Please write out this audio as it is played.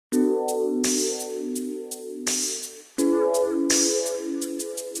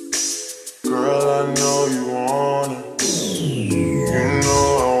I know you wanna. You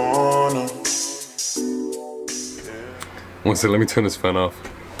know I wanna. One second, let me turn this fan off.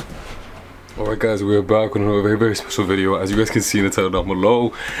 Alright guys, we're back with another very special video. As you guys can see in the title down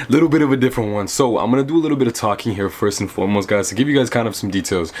below, a little bit of a different one. So I'm gonna do a little bit of talking here first and foremost, guys, to give you guys kind of some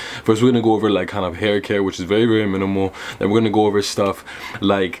details. First, we're gonna go over like kind of hair care, which is very minimal. Then we're gonna go over stuff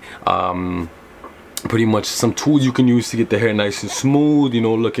like pretty much some tools you can use to get the hair nice and smooth, you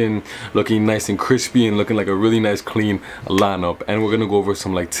know, looking nice and crispy and looking like a really nice clean lineup. And we're gonna go over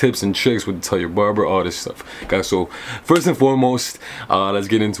some like tips and tricks with Tell Your Barber, all this stuff, guys. So first and foremost, let's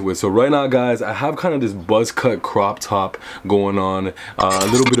get into it. So right now, guys, I have kind of this buzz cut crop top going on, a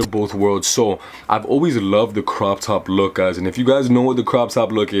little bit of both worlds. So I've always loved the crop top look, guys, and if you guys know what the crop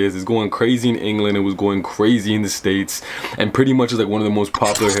top look is, it's going crazy in England, it was going crazy in the States, and pretty much is like one of the most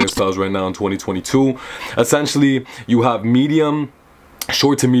popular hairstyles right now in 2022. Essentially, you have medium,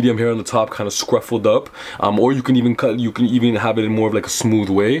 short to medium hair on the top, kind of scruffled up, or you can even have it in more of like a smooth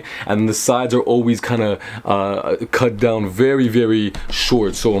way, and the sides are always kind of cut down very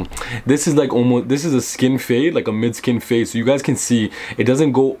short. So this is like this is a skin fade, like a mid skin fade, so you guys can see it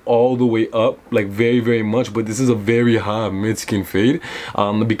doesn't go all the way up like very much, but this is a very high mid skin fade,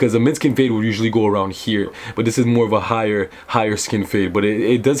 because a mid skin fade would usually go around here, but this is more of a higher skin fade, but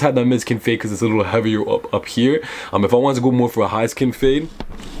it does have that mid skin fade because it's a little heavier up here. If I wanted to go more for a high skin fade,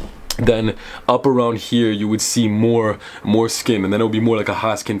 then up around here you would see more skin, and then it would be more like a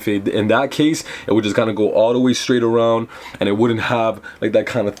high skin fade. In that case, it would just kind of go all the way straight around, and it wouldn't have like that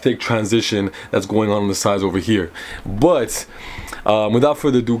kind of thick transition that's going on the sides over here. But without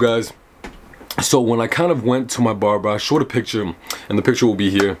further ado, guys, so when I kind of went to my barber, I showed a picture, and the picture will be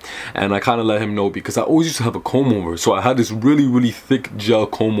here, and I kind of let him know because I always used to have a comb over. So I had this really thick gel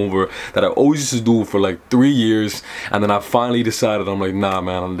comb over that I always used to do for like 3 years, and then I finally decided, I'm like, nah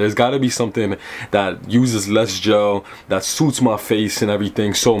man, there's got to be something that uses less gel, that suits my face and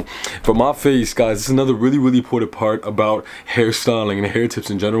everything. So for my face, guys, this is another really important part about hairstyling and hair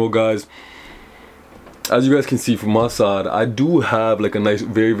tips in general, guys. As you guys can see from my side, I do have like a nice,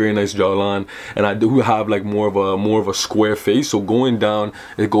 very nice jawline, and I do have like more of a square face. So going down,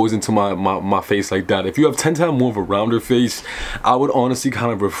 it goes into my face like that. If you tend to have more of a rounder face, I would honestly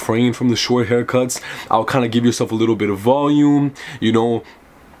kind of refrain from the short haircuts. I'll kind of give yourself a little bit of volume, you know,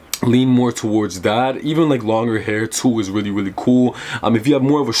 lean more towards that. Even like longer hair too is really cool. If you have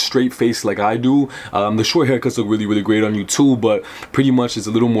more of a straight face like I do, the short haircuts look really great on you too, but pretty much it's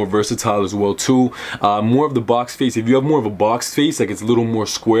a little more versatile as well too. More of the box face, if you have more of a box face, like it's a little more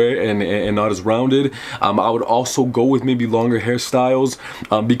square and not as rounded, I would also go with maybe longer hairstyles,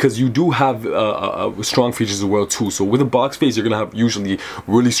 because you do have strong features as well too. So with a box face, you're gonna have usually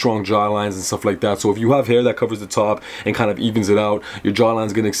really strong jaw lines and stuff like that. So if you have hair that covers the top and kind of evens it out, your jawline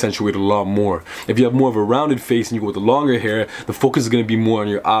is gonna accentuate a lot more. If you have more of a rounded face and you go with the longer hair, the focus is going to be more on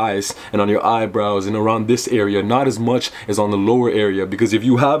your eyes and on your eyebrows and around this area, not as much as on the lower area. Because if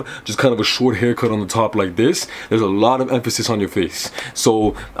you have just kind of a short haircut on the top like this, there's a lot of emphasis on your face.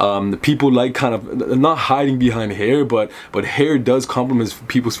 So people like kind of not hiding behind hair, but hair does complement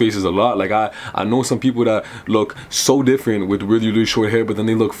people's faces a lot. Like I know some people that look so different with really short hair, but then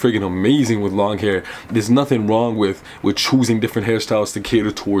they look friggin' amazing with long hair. There's nothing wrong with choosing different hairstyles to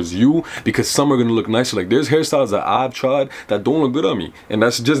cater towards you, because some are gonna look nicer. Like there's hairstyles that I've tried that don't look good on me, and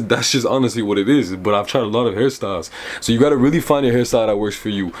that's just honestly what it is. But I've tried a lot of hairstyles, so you got to really find a hairstyle that works for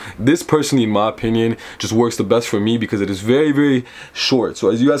you. This personally, in my opinion, just works the best for me because it is very short.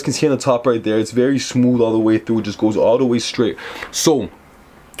 So as you guys can see on the top right there, it's very smooth all the way through. It just goes all the way straight. So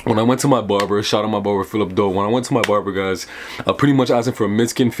when I went to my barber, shout out my barber Philip Doe. When I went to my barber, guys, pretty much asking for a mid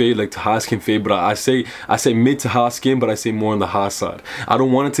skin fade, like to high skin fade, but I say mid to high skin, but I say more on the high side. I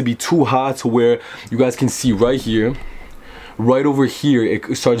don't want it to be too high to where you guys can see right here, right over here,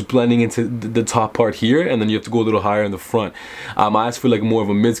 it starts blending into the top part here, and then you have to go a little higher in the front. I asked for like more of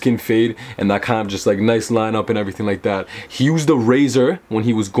a mid skin fade, and that kind of just like nice lineup and everything like that. He used the razor when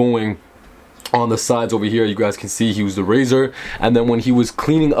he was going on the sides over here. You guys can see he used the razor, and then when he was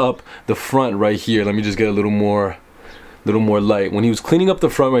cleaning up the front right here, let me just get a little more light. When he was cleaning up the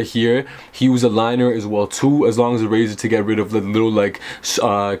front right here, he used a liner as well too, as long as a razor to get rid of the little like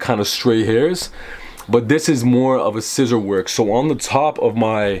kind of stray hairs. But this is more of a scissor work. So on the top of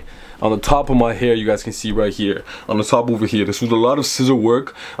my hair, you guys can see right here on the top over here, this was a lot of scissor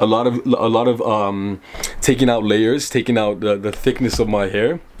work, a lot of taking out layers, taking out the thickness of my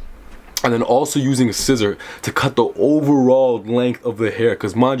hair. And then also using a scissor to cut the overall length of the hair.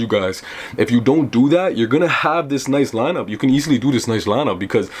 Because mind you guys, if you don't do that, you're gonna have this nice lineup. You can easily do this nice lineup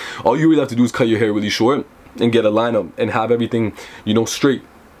because all you really have to do is cut your hair really short and get a lineup and have everything, you know, straight.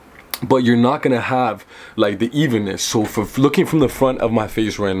 but you're not gonna have like the evenness. So for looking from the front of my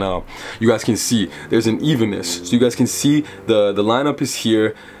face right now, you guys can see there's an evenness. So you guys can see the lineup is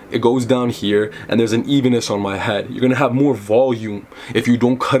here, it goes down here, and there's an evenness on my head. You're gonna have more volume if you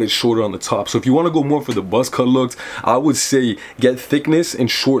don't cut it shorter on the top. So if you want to go more for the buzz cut looks, I would say get thickness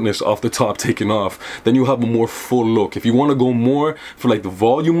and shortness off the top taken off. Then you'll have a more full look. If you want to go more for like the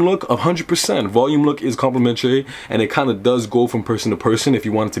volume look, 100% volume look is complimentary, and it kind of does go from person to person. If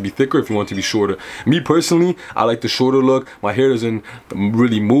you want it to be thicker, if you want it to be shorter. Me personally, I like the shorter look. My hair doesn't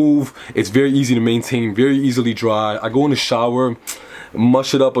really move. It's very easy to maintain, very easily dry. I go in the shower,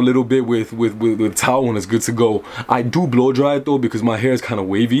 mush it up a little bit with towel, and it's good to go. I do blow dry it though, because my hair is kind of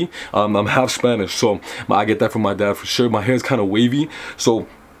wavy. I'm half Spanish, so I get that from my dad for sure. My hair is kind of wavy, so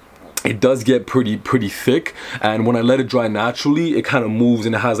it does get pretty thick, and when I let it dry naturally, it kind of moves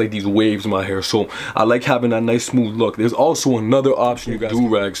and it has like these waves in my hair. So I like having that nice smooth look. There's also another option, you guys,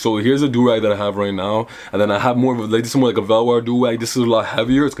 do-rag. So here's a do-rag that I have right now, and then I have more of a, like, this is more like a velvet do-rag. This is a lot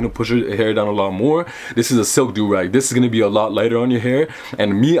heavier, it's gonna push your hair down a lot more. This is a silk do-rag. This is gonna be a lot lighter on your hair.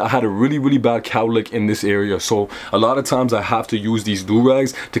 And me, I had a really bad cowlick in this area, so a lot of times I have to use these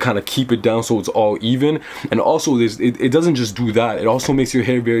do-rags to kind of keep it down so it's all even. And also it doesn't just do that, it also makes your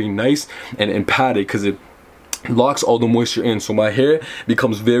hair very nice and padded, because it locks all the moisture in. So my hair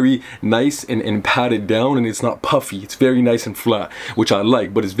becomes very nice and padded down, and it's not puffy. It's very nice and flat, which I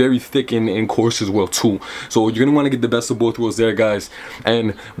like, but it's very thick and coarse as well too. So you're gonna want to get the best of both worlds there, guys.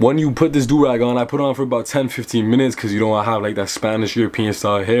 And when you put this do-rag on, I put it on for about 10-15 minutes, because you know I have like that Spanish European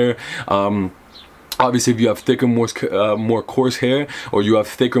style hair. Obviously, if you have thicker, more coarse hair, or you have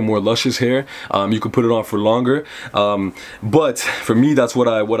thicker, more luscious hair, you can put it on for longer. But for me, that's what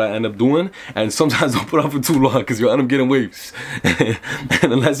I end up doing. And sometimes I'll put it on for too long, because you'll end up getting waves.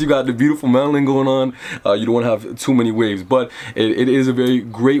 And unless you got the beautiful melanin going on, you don't want to have too many waves. But it is a very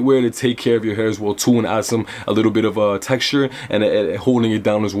great way to take care of your hair as well too, and add a little bit of texture and holding it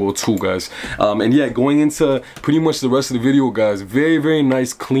down as well too, guys. And yeah, going into pretty much the rest of the video, guys, very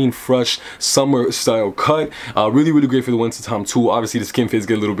nice, clean, fresh summer style cut. Really great for the winter time too. Obviously the skin fades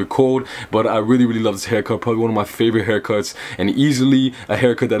get a little bit cold, but I really love this haircut. Probably one of my favorite haircuts, and easily a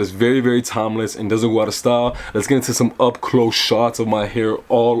haircut that is very timeless and doesn't go out of style. Let's get into some up close shots of my hair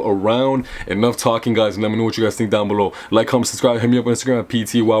all around. Enough talking, guys, and let me know what you guys think down below. Like, comment, subscribe, hit me up on Instagram at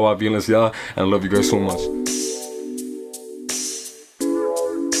PTYYVLS, and I love you guys so much.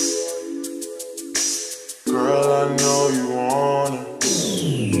 Girl, I know you wanna.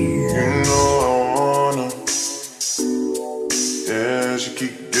 You know I wanna. Yeah, she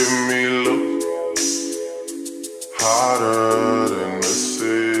keep giving me look hotter than the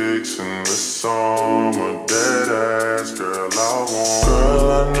 6 in the summer. Dead ass, girl, I want.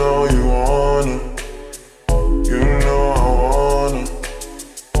 Girl, I know you wanna. You know I wanna.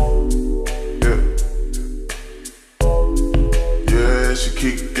 Yeah, she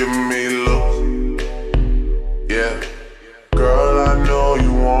keep giving me look. Yeah, girl, I know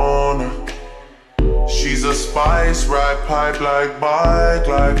you wanna. She's a spice, ride pipe like bike,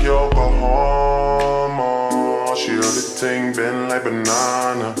 like Yokohama. She heard the thing bend like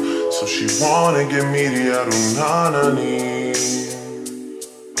banana, so she wanna give me the adunanani.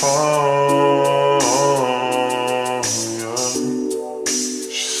 Oh, yeah.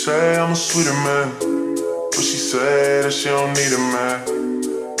 She say I'm a sweeter man, but she say that she don't need a man.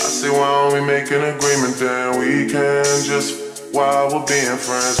 I say, why don't we make an agreement, then we can just, while we're being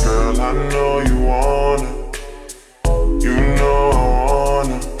friends. Girl, I know you wanna. You know I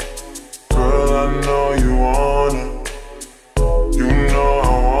wanna. Girl, I know you wanna. You know I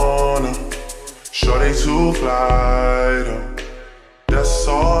wanna. Shorty to fly though, that's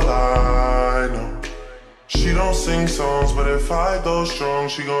all I know. She don't sing songs, but if I go strong,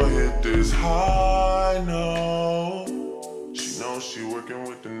 she gon' hit this high note. She knows she working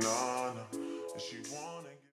with the nana, and she